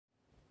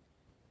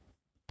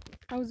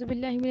أعوذ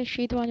بالله من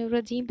الشيطان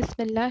الرجيم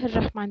بسم الله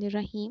الرحمن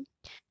الرحيم.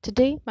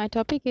 Today my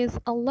topic is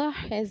Allah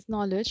has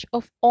knowledge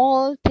of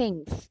all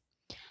things.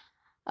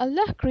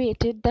 Allah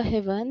created the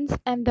heavens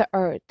and the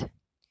earth.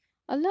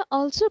 Allah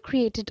also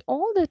created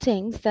all the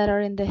things that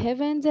are in the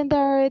heavens and the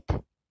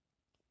earth.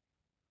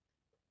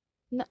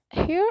 Now,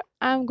 here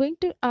I'm going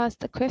to ask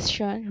the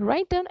question.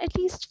 Write down at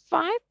least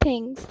 5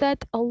 things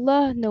that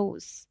Allah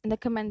knows in the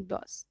comment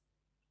box.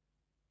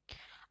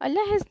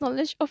 Allah has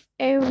knowledge of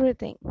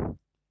everything.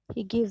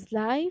 He gives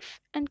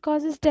life and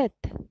causes death.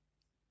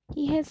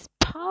 He has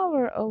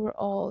power over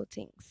all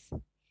things.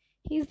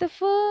 He is the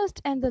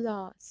first and the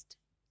last.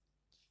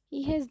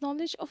 He has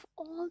knowledge of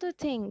all the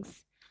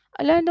things.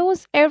 Allah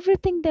knows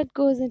everything that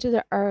goes into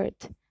the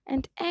earth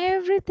and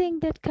everything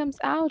that comes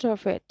out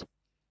of it.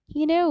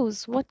 He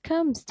knows what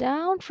comes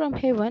down from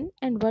heaven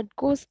and what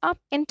goes up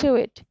into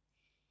it.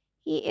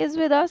 He is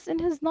with us in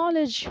His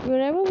knowledge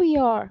wherever we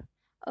are.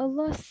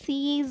 Allah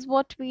sees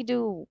what we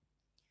do.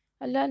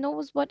 Allah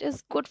knows what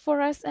is good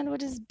for us and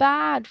what is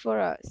bad for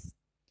us.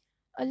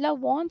 Allah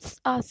wants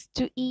us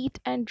to eat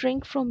and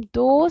drink from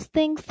those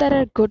things that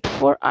are good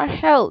for our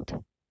health.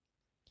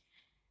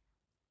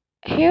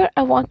 Here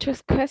I want to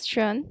ask a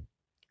question.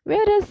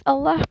 Where does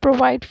Allah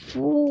provide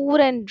food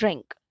and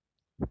drink?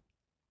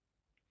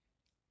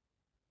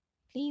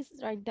 Please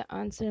write the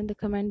answer in the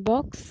comment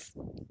box.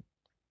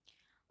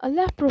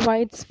 Allah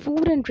provides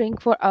food and drink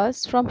for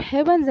us from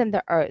heavens and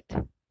the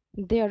earth.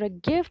 They are a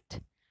gift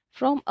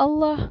from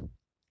Allah.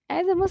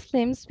 As a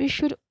Muslims, we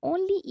should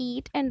only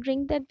eat and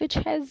drink that which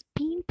has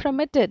been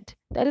permitted,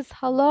 that is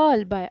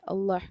halal by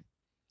Allah.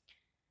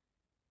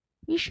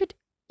 We should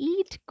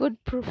eat good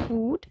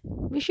food.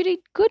 We should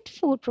eat good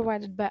food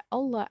provided by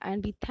Allah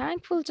and be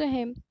thankful to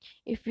Him.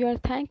 If we are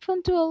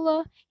thankful to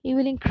Allah, He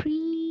will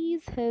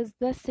increase His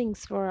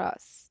blessings for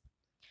us.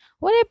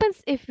 What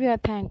happens if we are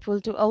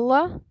thankful to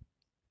Allah?